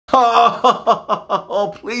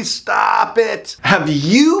Oh, please stop it. Have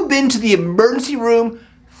you been to the emergency room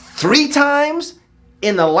 3 times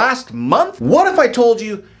in the last month? What if I told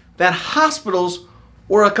you that hospitals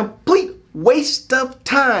were a complete waste of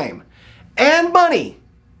time and money,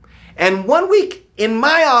 and 1 week in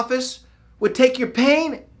my office would take your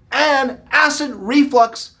pain and acid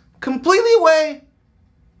reflux completely away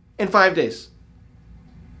in 5 days?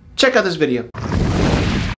 Check out this video.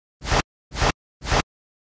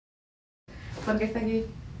 ¿Por qué está aquí?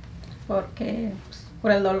 Porque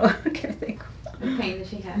por el dolor que tengo. The pain that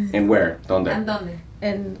she has. And where? ¿Dónde? ¿En dónde?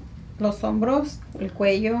 En los hombros, el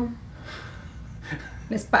cuello,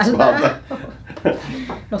 la espalda,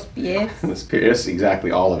 los pies. This pierce,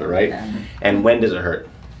 exactly all of it, right? Yeah. And when does it hurt?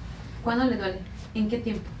 ¿Cuándo le duele? ¿En qué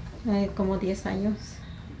tiempo? Como 10 años.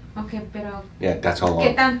 Ok, pero Yeah, that's how ¿qué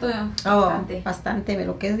long. tanto? Bastante. Bastante,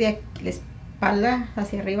 lo que es de la espalda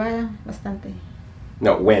hacia arriba, bastante.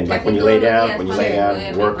 No, when? Like when you lay down, when you lay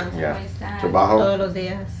down, work, yeah. Trabajo. Todos los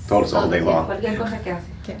días. Todos all day long. Cualquier cosa que hace.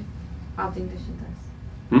 Yeah. All things that she does.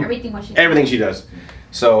 Hmm? Everything what she Everything she does.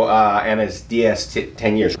 So, and it's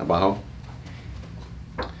 10 years. Abajo.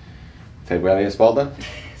 ¿Te duele la espalda?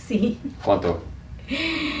 Sí. ¿Cuánto?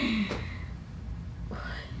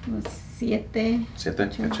 7. 7,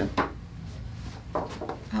 gotcha.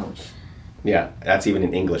 Ouch. Yeah, that's even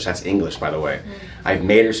in English. That's English, by the way. I've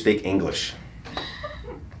made her speak English.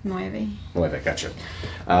 9. 9, gotcha.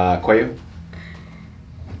 Cuello?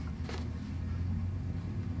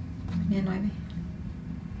 Yeah, 9.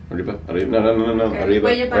 Arriba? Arriba? No. Okay. Arriba.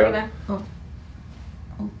 Cuello para arriba. Oh.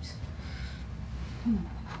 Oops.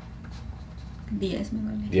 10 me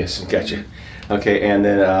duele. Yes, gotcha. Okay, and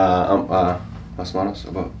then las manos,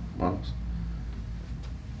 about manos.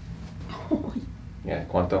 Yeah,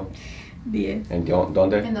 ¿cuánto? 10. And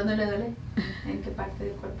 ¿dónde? ¿En dónde le duele? ¿En qué parte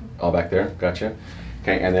del cuerpo? All back there, gotcha.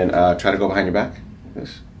 Okay, and then try to go behind your back.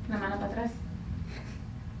 This. La mano para atrás.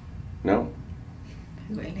 No?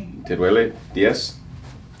 Duele. ¿Te duele? 10?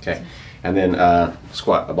 Okay, and then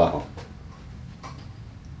squat, abajo.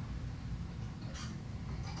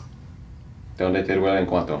 ¿Dónde te duele en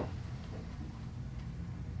cuánto?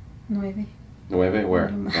 9. 9, where?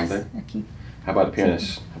 Más. ¿Dónde? Aquí. How about the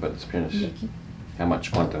penis? How about this penis? Y aquí. How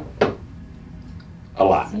much? ¿Cuánto? A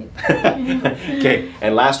lot. 7. Okay,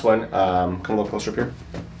 and last one, come a little closer up here.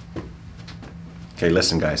 Okay,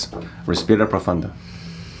 listen guys. Respira profundo.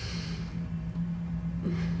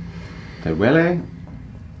 ¿Te duele?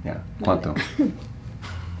 Yeah, ¿cuánto?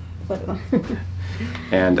 Perdón.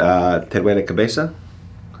 And ¿te duele cabeza?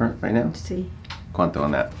 Current right now? Sí. ¿Cuánto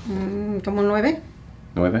on that? Como 9.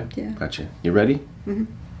 9? Yeah. Gotcha. You ready? Mhm.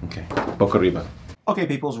 Okay. Boca arriba. Okay,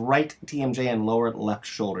 people's right TMJ and lower left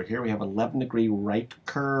shoulder. Here we have 11-degree right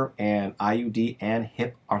curve and IUD and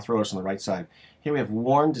hip arthrosis on the right side. Here we have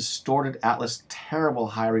worn, distorted atlas, terrible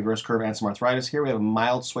high reverse curve and some arthritis. Here we have a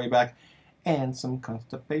mild sway back and some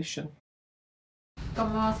constipation.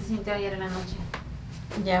 ¿Cómo se sintió ayer en la noche?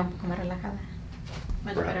 Ya un poco más relajada.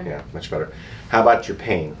 Much better. Yeah, much better. How about your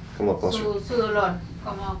pain? Come a little closer. Su dolor.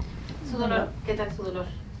 ¿Cómo? Su dolor. ¿Qué tal su dolor?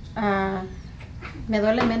 Me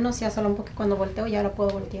duele menos ya solo un poco cuando volteo, ya ahora puedo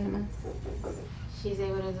voltear más. She's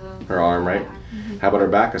able to do Her arm, right? How about her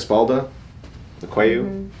back, espalda? The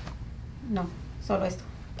cuello? No, solo esto.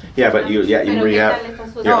 Yeah, but you remember you have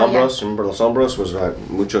Pero your Oh, hombros, remember los hombros was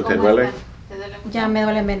mucho te ¿Cómo duele? están? ¿Te duele mucho? Ya me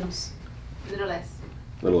duele menos. Little less.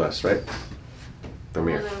 Little less, right? ¿Cómo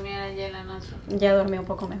Dormir. dormir ayer en la noche? Ya dormí un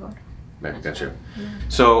poco mejor. Gotcha.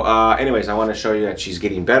 So, anyways, I want to show you that she's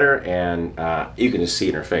getting better, and you can just see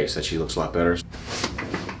in her face that she looks a lot better.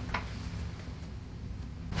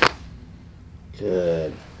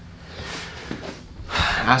 Good.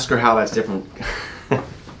 Ask her how that's different.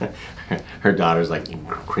 Her daughter's like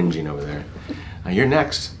cringing over there. You're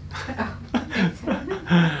next.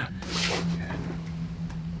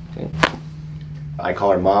 Okay. I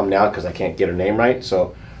call her Mom now because I can't get her name right.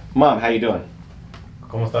 So, Mom, how you doing?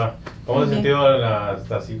 ¿Cómo está? ¿Cómo se ha sentido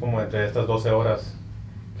así como entre estas 12 horas?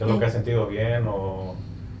 ¿Qué es lo que ha sentido bien o...?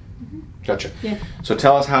 Gotcha. Yeah. So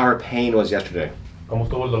tell us how her pain was yesterday. ¿Cómo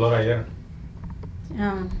estuvo el dolor ayer?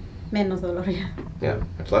 Menos dolor ya. Yeah,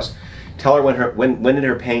 much less. Tell her when did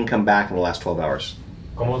her pain come back in the last 12 hours?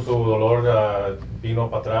 ¿Cómo su dolor vino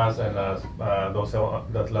para atrás en las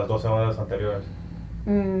 12 horas anteriores?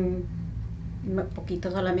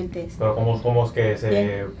 Poquito solamente. Pero ¿cómo es que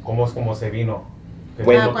se vino? ¿Qué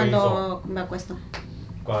When- es lo que hizo? Cuando me acuesto.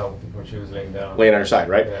 When she was laying down. Laying on her side,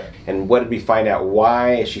 right? Yeah. And what did we find out?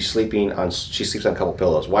 Why is she sleeping on? She sleeps on a couple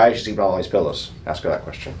pillows. Why is she sleeping on all these pillows? Ask her that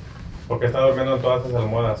question. ¿Por qué está durmiendo en todas las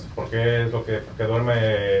almohadas? ¿Por qué es lo que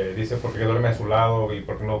duerme? Dice por qué duerme a su lado y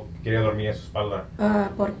por qué no quiere dormir en su espalda.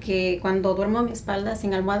 Porque cuando duermo a mi espalda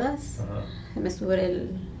sin almohadas, me sube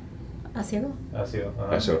el ácido. Ácido.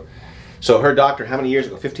 So her doctor, how many years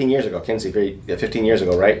ago? 15 years ago, Kinsey, 15 years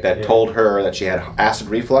ago, right? That told her that she had acid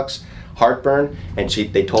reflux, heartburn, and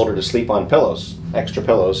they told her to sleep on pillows, extra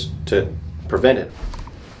pillows, to prevent it.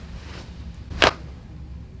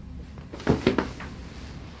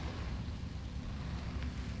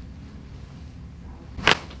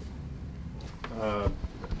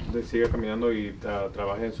 Siga caminando y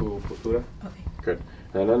trabaje en su postura. Okay. Good.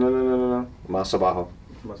 No. Más abajo.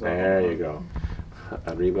 There you go.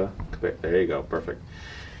 Arriba. There you go. Perfect.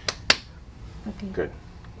 Okay. Good.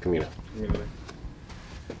 Camina.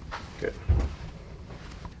 Good.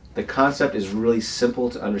 The concept is really simple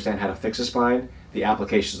to understand how to fix a spine. The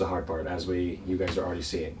application is the hard part, as you guys are already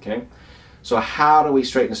seeing. Okay. So how do we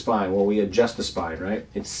straighten the spine? Well, we adjust the spine, right?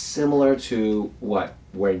 It's similar to what?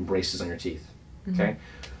 Wearing braces on your teeth. Okay.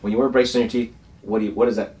 When you wear braces on your teeth, what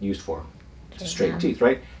is that used for? To straighten teeth,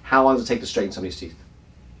 right? How long does it take to straighten somebody's teeth?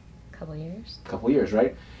 Couple years. Couple years,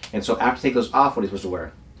 right? And so after you take those off, what are you supposed to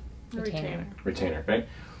wear? Retainer. Retainer, right?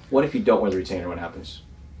 What if you don't wear the retainer? What happens?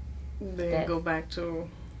 They go back to...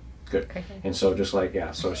 Good. And so just like,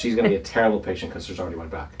 so she's going to be a terrible patient because there's already one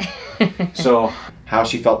back. So how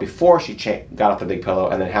she felt before she got off the big pillow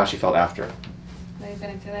and then how she felt after. La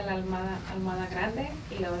diferencia de la almohada grande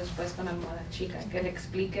y luego después con la almohada chica, que le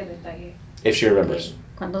explique el detalle. If she remembers.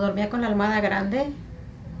 Cuando dormía con la almohada grande,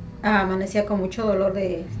 amanecía con mucho dolor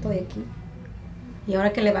de esto de aquí. Y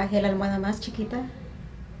ahora que le bajé la almohada más chiquita,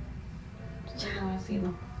 No, así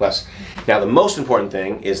no. Less. Now the most important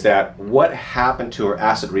thing is that what happened to her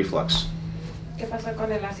acid reflux? ¿Qué pasó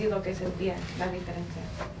con el ácido que sentía? La diferencia.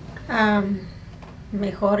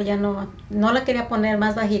 mejor ya no la quería poner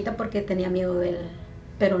más bajita porque tenía miedo de él,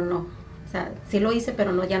 pero no. O sea, sí lo hice,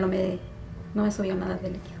 pero no, ya no me subió nada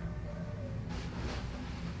de líquido.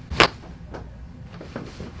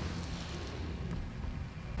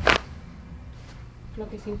 Lo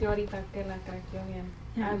que sintió ahorita que la craqueó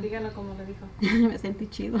bien. Dígalo como le dijo. Me sentí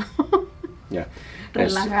chido. Yeah.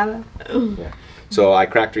 Relajada. Yeah. So I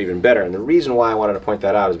cracked her even better. And the reason why I wanted to point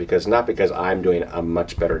that out is because not because I'm doing a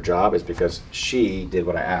much better job, it's because she did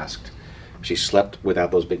what I asked. She slept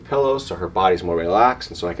without those big pillows, so her body's more relaxed,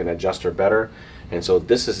 and so I can adjust her better. And so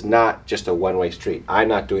this is not just a one-way street. I'm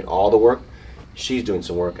not doing all the work. She's doing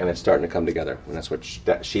some work, and it's starting to come together. And that's what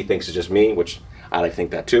she thinks is just me, which I like to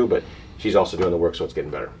think that too, but she's also doing the work, so it's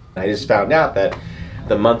getting better. I just found out that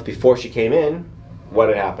the month before she came in, what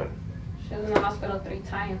had happened? She was in the hospital 3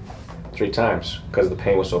 times. 3 times, because the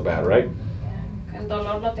pain was so bad, right? Yeah. El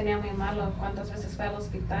dolor lo tenía muy malo. ¿Cuántas veces fue al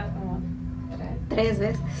hospital? Como 3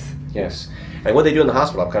 veces. Yes. And what they do in the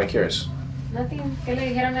hospital, I'm kind of curious. Nothing. ¿Qué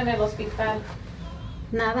le dijeron en el hospital?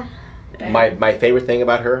 Nada. My favorite thing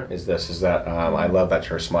about her is this, is that I love that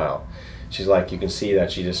her smile. She's like, you can see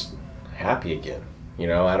that she's just happy again. You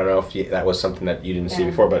know, I don't know if that was something that you didn't see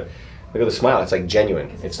before, but look at the smile. It's like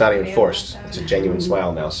genuine. It's not even forced. It's a genuine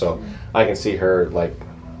smile now. So I can see her like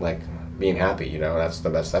being happy. You know, that's the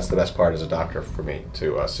best part as a doctor for me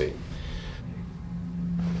to see.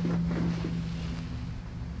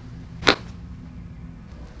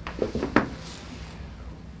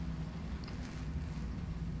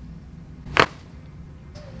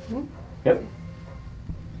 Yep.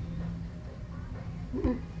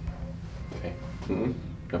 Okay.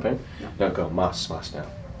 Okay. Now go. Mas now.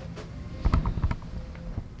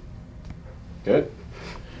 Good.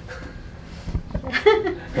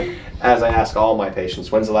 As I ask all my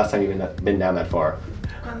patients, when's the last time you've been down that far?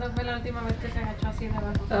 ¿Cuándo fue la última vez que se agachó así de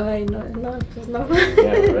abajo? Ay, no, pues no.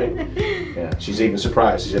 Yeah, right? Yeah, she's even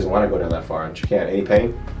surprised. She doesn't want to go down that far, and she can't. Any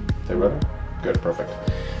pain? They run? Good, perfect.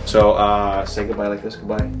 So, say goodbye like this.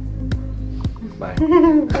 Goodbye. Bye.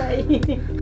 Bye.